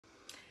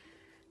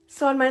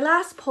So on my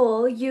last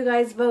poll, you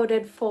guys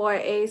voted for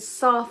a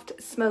soft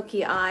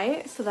smoky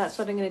eye, so that's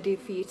what I'm going to do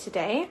for you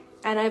today.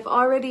 And I've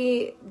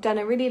already done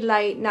a really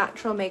light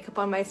natural makeup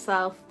on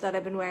myself that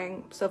I've been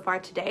wearing so far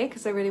today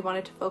because I really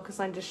wanted to focus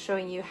on just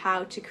showing you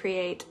how to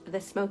create the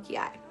smoky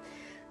eye.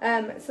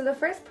 So the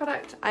first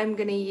product I'm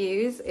going to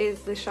use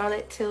is the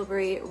Charlotte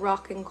Tilbury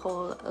Rock and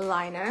Coal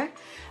liner,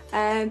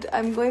 and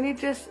I'm going to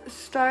just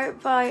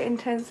start by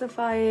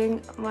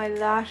intensifying my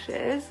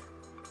lashes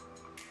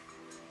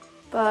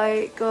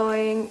by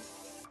going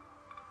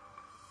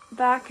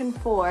back and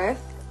forth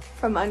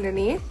from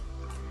underneath,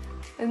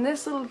 and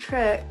this little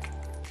trick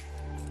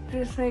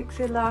just makes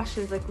your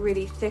lashes like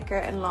really thicker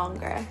and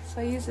longer.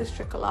 So I use this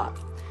trick a lot.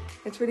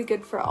 It's really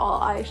good for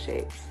all eye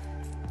shapes,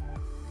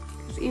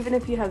 because even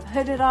if you have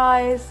hooded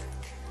eyes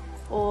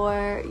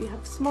or you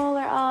have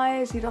smaller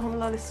eyes, you don't have a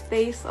lot of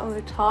space on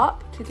the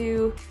top to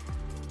do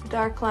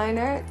dark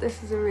liner,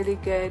 this is a really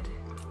good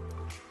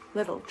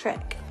little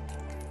trick.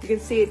 You can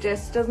see it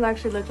just doesn't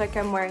actually look like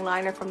I'm wearing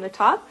liner from the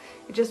top.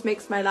 It just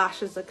makes my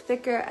lashes look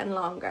thicker and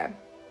longer.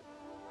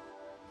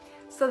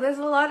 So there's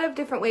a lot of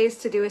different ways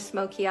to do a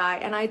smoky eye,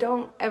 and I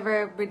don't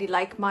ever really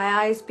like my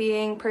eyes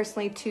being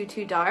personally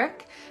too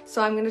dark.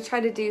 So I'm going to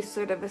try to do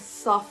sort of a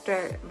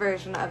softer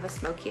version of a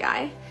smoky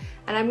eye.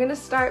 And I'm going to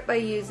start by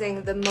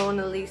using the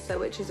Mona Lisa,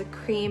 which is a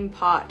cream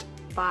pot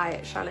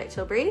by Charlotte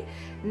Tilbury.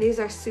 And these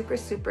are super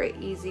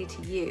easy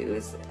to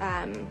use.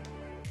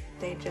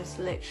 They just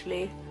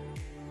literally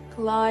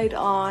glide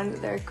on,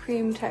 their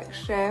cream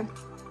texture.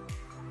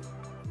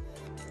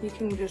 You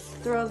can just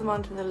throw them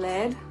onto the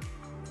lid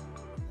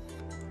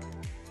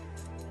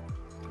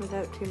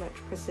without too much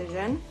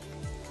precision.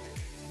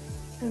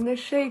 And this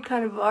shade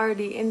kind of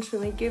already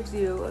instantly gives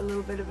you a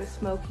little bit of a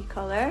smoky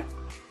color.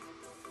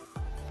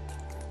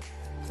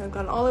 So I've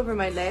gone all over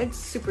my lids,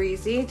 super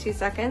easy, 2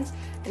 seconds.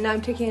 And now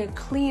I'm taking a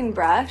clean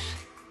brush,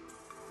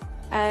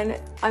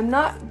 and I'm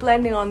not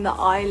blending on the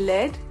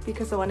eyelid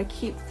because I want to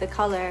keep the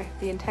color,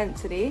 the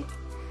intensity,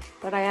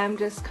 but I am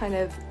just kind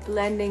of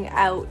blending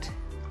out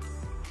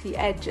the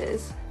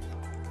edges.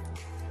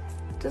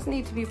 It doesn't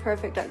need to be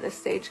perfect at this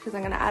stage because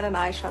I'm going to add an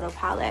eyeshadow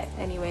palette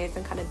anyways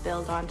and kind of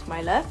build onto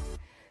my look.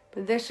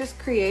 But this just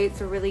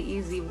creates a really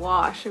easy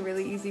wash, a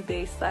really easy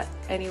base that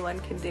anyone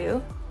can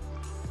do.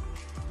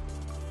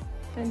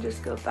 And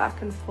just go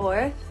back and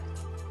forth.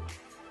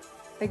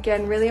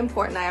 Again, really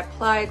important, I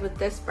applied with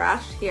this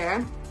brush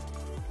here,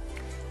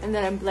 and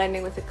then I'm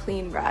blending with a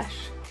clean brush.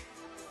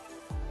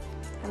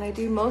 And I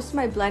do most of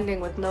my blending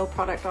with no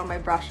product on my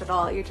brush at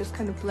all. You're just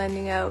kind of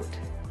blending out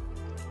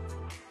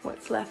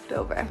what's left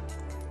over.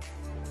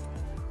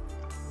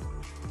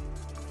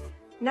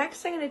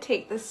 Next, I'm going to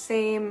take the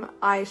same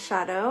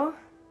eyeshadow,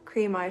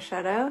 cream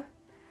eyeshadow,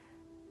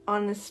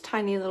 on this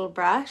tiny little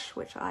brush,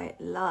 which I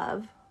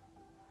love,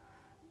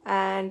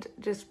 and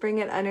just bring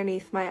it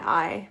underneath my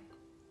eye.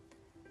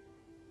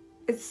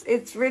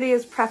 It's really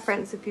his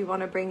preference if you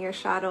want to bring your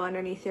shadow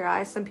underneath your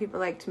eye. Some people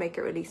like to make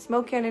it really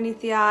smoky underneath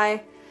the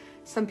eye.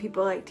 Some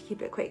people like to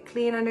keep it quite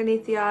clean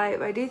underneath the eye.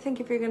 But I do think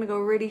if you're going to go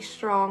really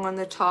strong on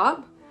the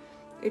top,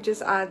 it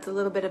just adds a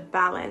little bit of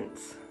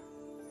balance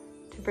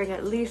to bring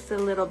at least a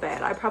little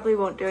bit. I probably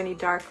won't do any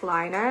dark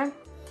liner,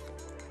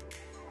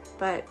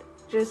 but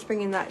just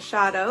bringing that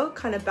shadow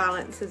kind of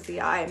balances the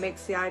eye. It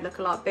makes the eye look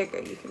a lot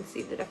bigger. You can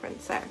see the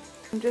difference there.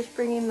 I'm just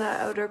bringing the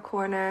outer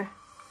corner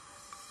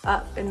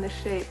up in the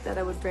shape that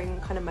I would bring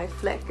kind of my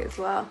flick as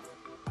well.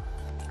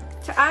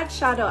 To add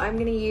shadow, I'm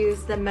going to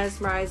use the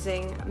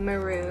Mesmerizing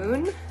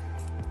Maroon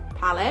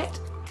palette.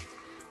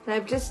 And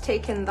I've just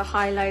taken the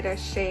highlighter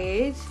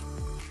shade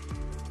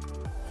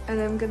and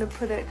I'm going to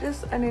put it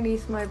just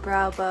underneath my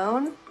brow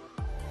bone.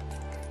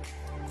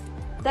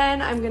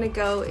 Then I'm going to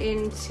go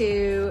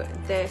into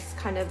this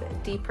kind of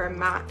deeper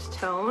matte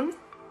tone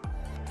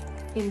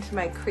into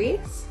my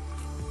crease.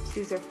 It's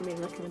easier for me to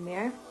look in the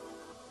mirror.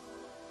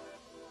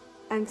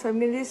 And so I'm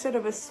going to do sort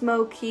of a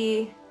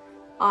smoky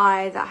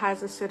eye that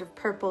has a sort of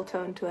purple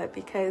tone to it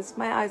because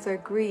my eyes are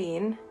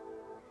green,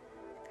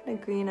 kind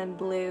of green and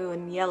blue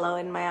and yellow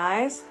in my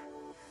eyes.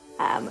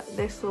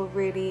 This will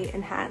really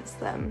enhance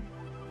them.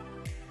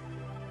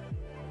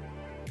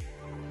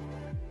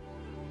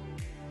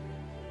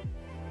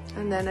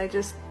 And then I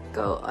just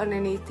go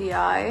underneath the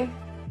eye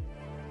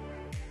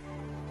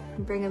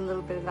and bring a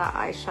little bit of that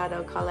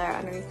eyeshadow color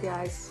underneath the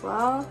eyes as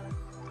well.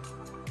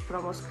 But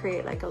almost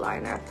create like a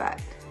liner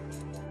effect.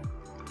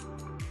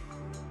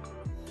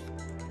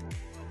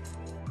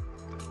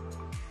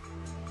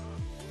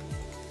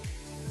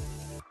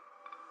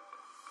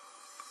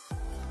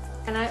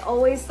 And I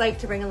always like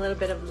to bring a little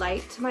bit of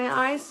light to my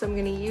eyes, so I'm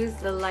going to use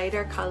the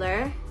lighter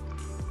color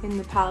in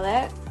the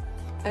palette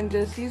and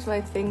just use my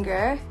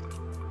finger.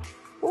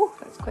 Oh,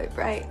 that's quite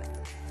bright.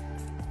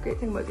 Great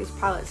thing about these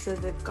palettes is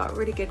they've got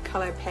really good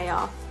color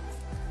payoff.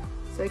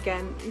 So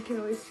again, you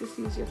can always just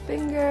use your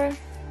finger.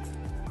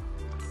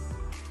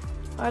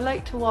 I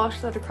like to wash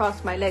that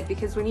across my lid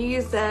because when you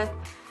use the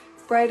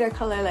brighter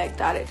color like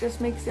that, it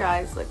just makes your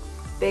eyes look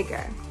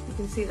bigger. You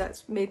can see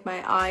that's made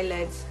my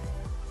eyelids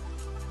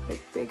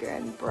look bigger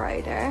and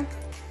brighter.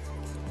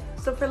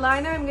 So for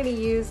liner, I'm going to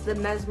use the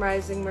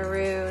Mesmerizing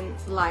Maroon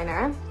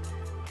liner,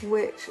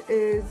 which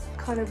is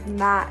kind of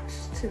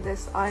matched to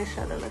this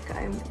eyeshadow look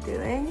I'm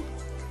doing.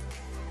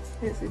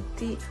 It's a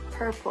deep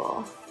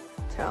purple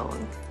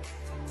tone.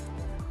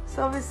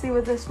 So obviously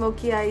with the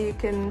smoky eye, you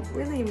can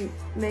really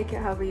make it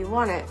however you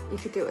want it. You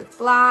could do it with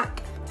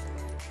black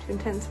to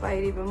intensify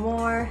it even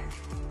more.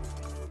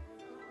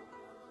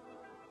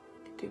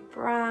 You could do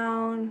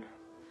brown.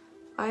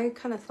 I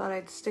kind of thought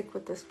I'd stick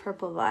with this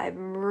purple vibe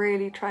and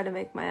really try to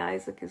make my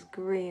eyes look as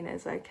green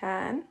as I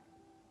can.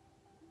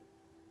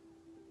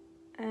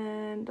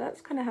 And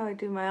that's kind of how I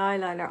do my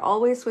eyeliner,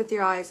 always with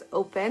your eyes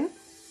open.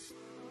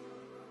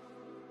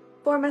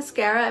 For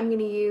mascara, I'm going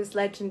to use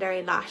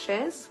Legendary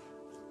Lashes.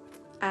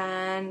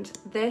 And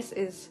this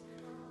is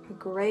a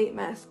great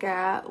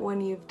mascara when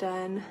you've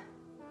done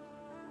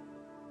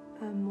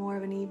more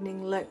of an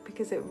evening look,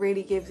 because it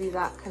really gives you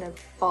that kind of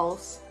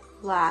false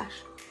lash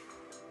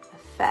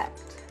effect.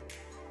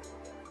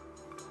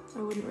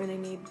 I wouldn't really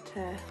need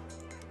to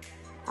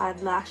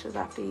add lashes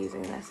after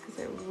using this because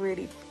it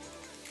really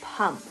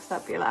pumps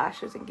up your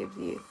lashes and gives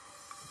you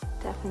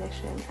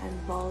definition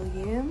and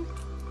volume.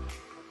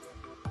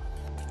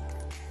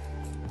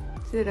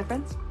 See the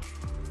difference?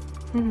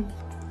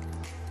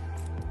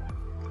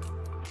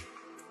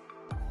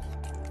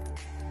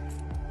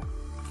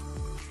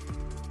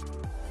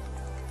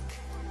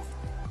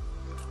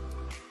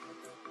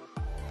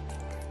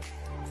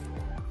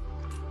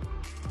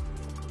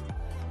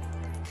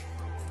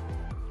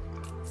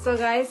 So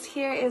guys,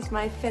 here is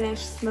my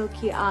finished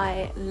smoky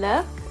eye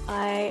look.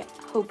 I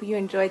hope you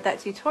enjoyed that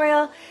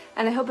tutorial,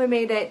 and I hope I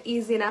made it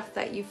easy enough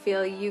that you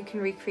feel you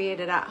can recreate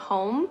it at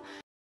home.